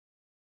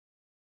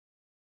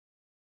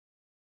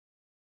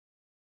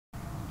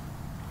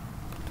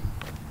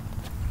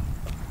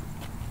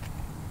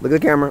Look at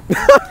the camera.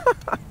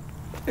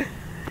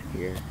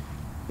 Here.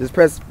 Just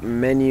press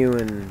menu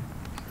and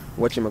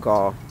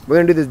whatchamacall. We're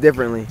gonna do this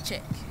differently.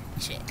 Check.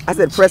 I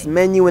said press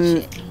menu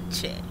and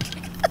check.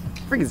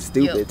 Freaking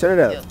stupid. Yo, turn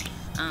it up. Yo,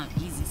 I'm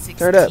Easy16.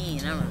 Turn it up.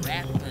 I'm a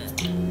rapper.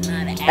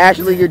 Not an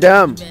Ashley, you're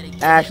dumb.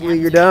 Ashley,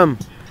 you're dumb.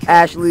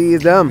 Ashley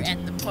is dumb. We're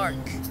at the park.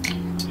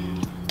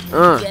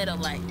 Ghetto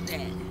like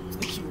that.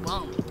 What you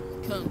want?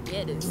 Come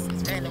get us.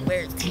 It's random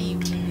wear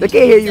TV. They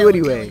can't hear you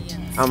anyway.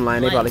 I'm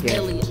lying. They probably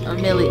can't. I'm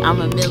a Millie.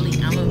 I'm an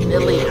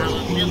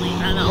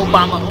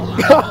Obama.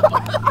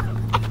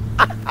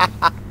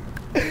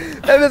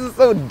 That is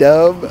so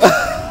dumb.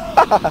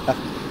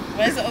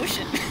 Where's the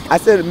ocean? I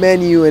said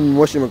menu and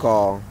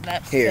whatchamacall.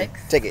 Here,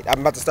 6. take it. I'm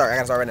about to start. I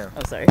gotta start right now.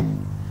 Oh, sorry.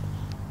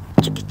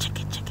 Check it.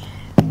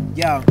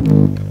 Yo.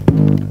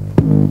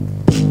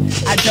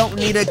 I don't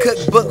need a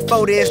cookbook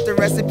for this. The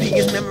recipe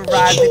is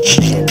memorized if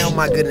you didn't. Oh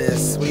my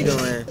goodness. What are you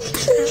doing?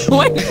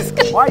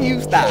 Why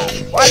you stop?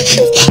 Why did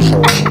you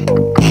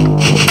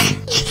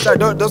stop?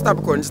 Don't stop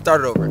recording. Just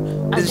start it over.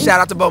 This is a shout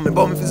out to Bowman.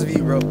 Bowman for his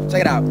view, bro.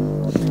 Check it out.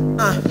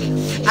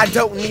 I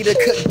don't need a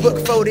cookbook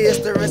for this.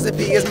 The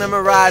recipe is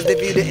memorized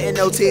if you didn't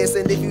notice.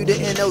 And if you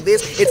didn't know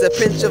this, it's a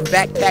pinch of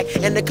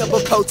backpack and a cup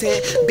of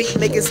potent beat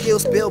making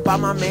skills spilled by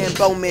my man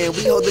Bowman.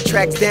 We hold the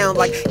tracks down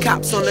like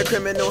cops on the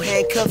criminal.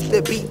 Handcuff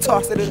the beat,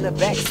 toss it in the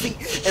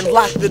backseat, and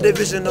lock the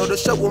divisional to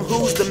show them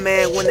who's the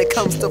man when it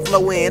comes to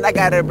flowing. I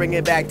gotta bring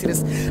it back to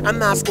this. I'm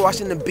not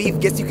squashing the beef.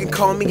 Guess you can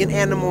call me an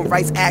animal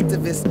rights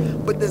activist,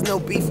 but there's no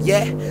beef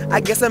yet. I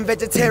guess I'm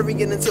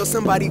vegetarian until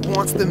somebody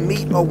wants the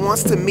meat or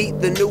wants to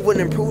meet the new and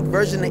improved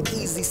version of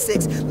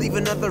Easy6,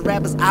 leaving other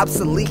rappers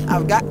obsolete.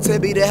 I've got to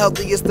be the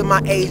healthiest of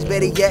my age,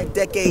 better yet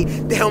decade.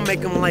 They don't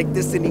make them like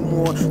this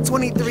anymore.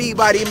 23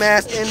 body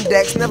mass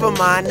index, never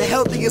mind. The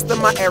healthiest of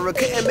my era,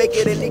 couldn't make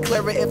it any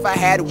clearer if I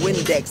had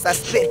Windex. I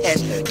spit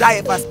hash, die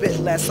if I spit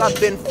less. I've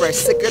been fresh,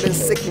 sicker than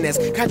sickness,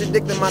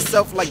 contradicting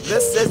myself like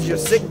this says you're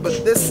sick,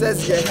 but this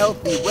says you're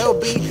healthy. Well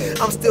be,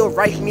 I'm still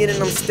right,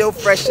 meaning I'm still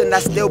fresh, and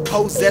I still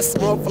possess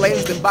more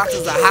flames than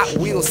boxes of Hot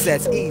Wheel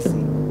sets. Easy.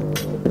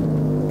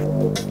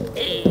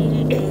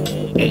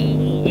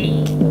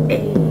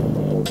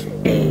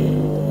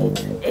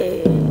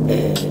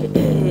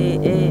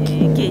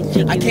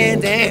 I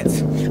can't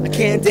dance. I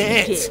can't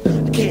dance.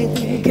 I can't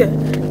get up.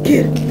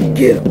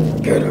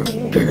 I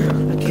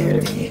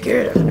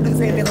do the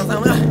same thing all the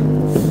time.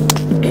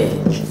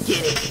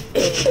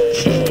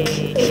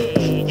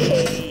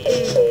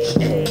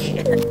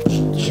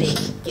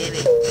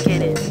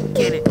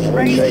 Get it.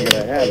 Right.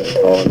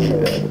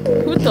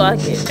 Who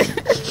talking?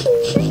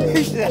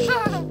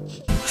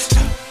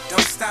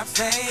 Don't stop,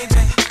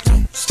 baby.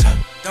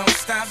 Don't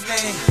stop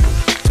me.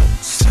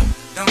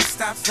 Don't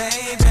stop,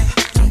 baby.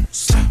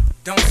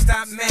 Don't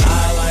stop me.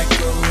 I like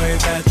the way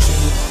that you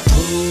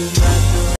move.